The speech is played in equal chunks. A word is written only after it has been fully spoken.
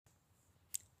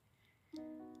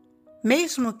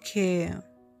Mesmo que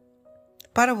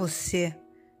para você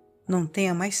não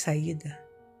tenha mais saída,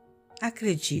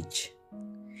 acredite,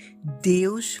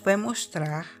 Deus vai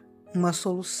mostrar uma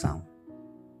solução.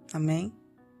 Amém?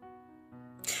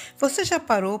 Você já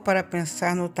parou para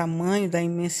pensar no tamanho da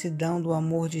imensidão do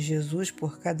amor de Jesus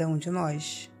por cada um de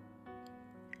nós?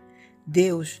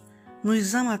 Deus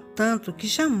nos ama tanto que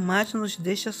jamais nos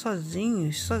deixa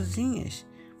sozinhos, sozinhas,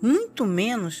 muito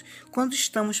menos quando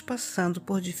estamos passando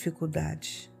por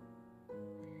dificuldades.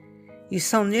 E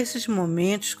são nesses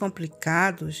momentos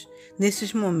complicados,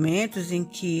 nesses momentos em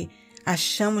que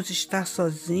achamos estar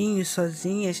sozinhos,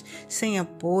 sozinhas, sem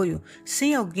apoio,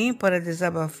 sem alguém para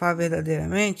desabafar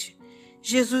verdadeiramente,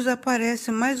 Jesus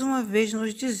aparece mais uma vez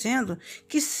nos dizendo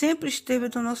que sempre esteve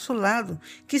do nosso lado,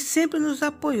 que sempre nos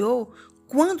apoiou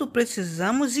quando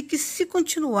precisamos e que se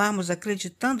continuarmos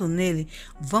acreditando nele,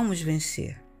 vamos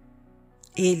vencer.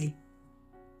 Ele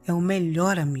é o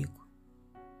melhor amigo.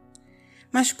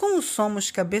 Mas como somos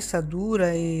cabeça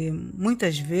dura e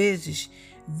muitas vezes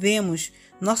vemos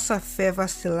nossa fé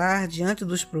vacilar diante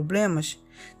dos problemas,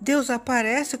 Deus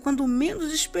aparece quando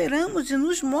menos esperamos e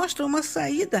nos mostra uma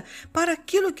saída para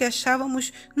aquilo que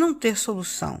achávamos não ter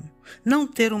solução, não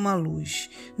ter uma luz,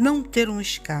 não ter um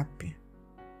escape.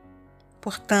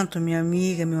 Portanto, minha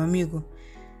amiga, meu amigo,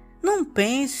 não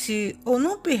pense ou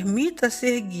não permita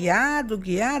ser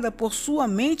guiada por sua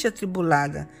mente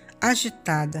atribulada,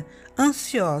 agitada,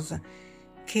 ansiosa,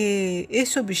 que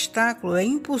esse obstáculo é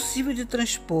impossível de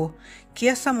transpor, que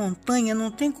essa montanha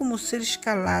não tem como ser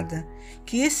escalada,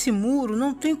 que esse muro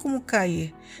não tem como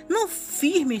cair. Não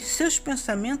firme seus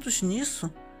pensamentos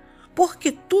nisso,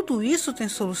 porque tudo isso tem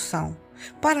solução.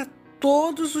 Para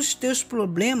todos os teus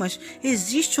problemas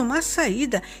existe uma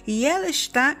saída e ela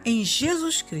está em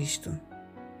Jesus Cristo.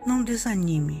 Não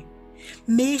desanime.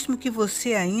 Mesmo que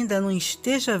você ainda não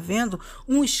esteja vendo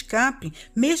um escape,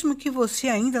 mesmo que você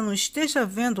ainda não esteja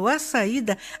vendo a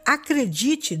saída,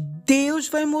 acredite, Deus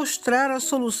vai mostrar a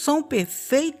solução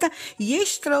perfeita e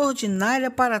extraordinária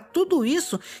para tudo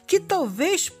isso que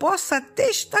talvez possa até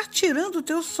estar tirando o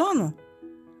teu sono.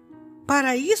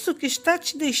 Para isso que está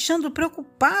te deixando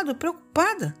preocupado,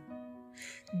 preocupada.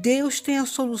 Deus tem a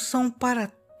solução para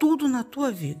tudo na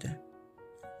tua vida.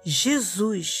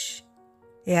 Jesus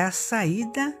é a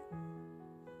saída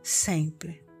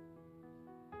sempre.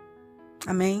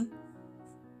 Amém?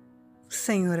 O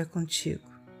Senhor é contigo.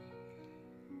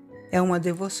 É uma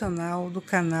devocional do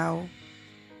canal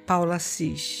Paula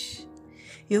Assis.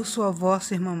 Eu sou a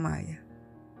vossa irmã Maia.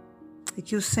 E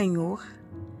que o Senhor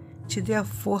te dê a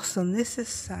força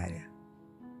necessária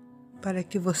para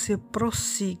que você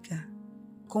prossiga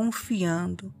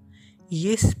confiando e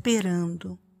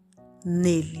esperando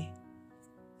nele.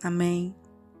 Amém?